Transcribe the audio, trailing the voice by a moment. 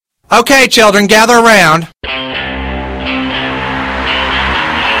Okay, children, gather around.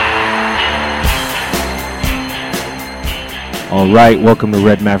 All right, welcome to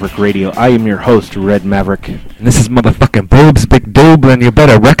Red Maverick Radio. I am your host, Red Maverick. And this is motherfucking Boobs, Big Doob, and you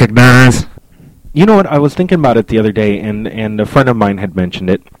better recognize. You know what? I was thinking about it the other day, and a friend of mine had mentioned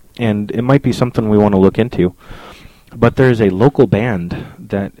it, and it might be something we want to look into. But there's a local band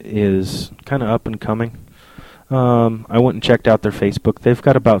that is kind of up and coming. I went and checked out their Facebook. They've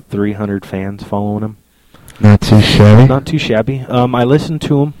got about 300 fans following them. Not too shabby. Not too shabby. I listened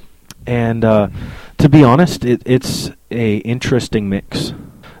to them, and to be honest, it's a interesting mix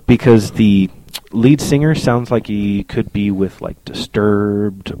because the lead singer sounds like he could be with like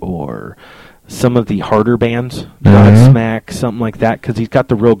Disturbed or some of the harder bands, Godsmack, something like that, because he's got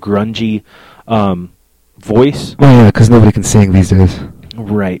the real grungy voice. Well, yeah, because nobody can sing these days.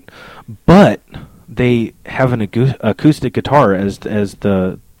 Right, but they have an acoustic guitar as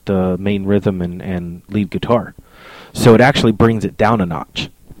the main rhythm and lead guitar, so it actually brings it down a notch.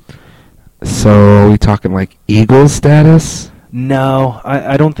 So are we talking like Eagles status? No,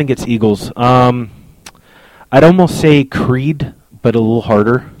 I don't think it's Eagles. I'd almost say Creed, but a little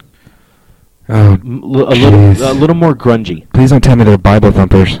harder. Oh, a little more grungy. Please don't tell me they're Bible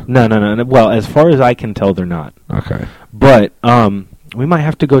thumpers. No. Well, as far as I can tell, they're not. Okay. But we might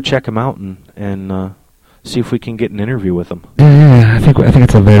have to go check them out and see if we can get an interview with them. Yeah, I think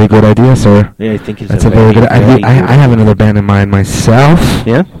it's a very good idea, sir. Yeah, I think that's a very good idea. I have another band in mind myself.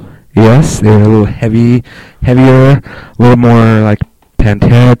 Yeah? Yes, they're a little heavier, a little more like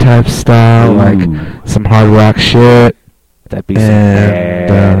Pantera type style, like some hard rock shit. That'd be some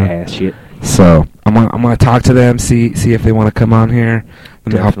ass shit. So I'm gonna talk to them, see if they want to come on here.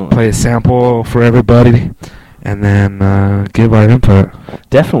 And I'll play a sample for everybody, and then give our input.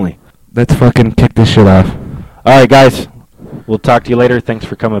 Definitely. Let's fucking kick this shit off. All right, guys. We'll talk to you later. Thanks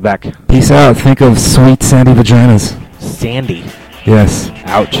for coming back. Peace out. Think of sweet sandy vaginas. Sandy. Yes.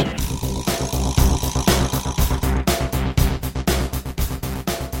 Ouch.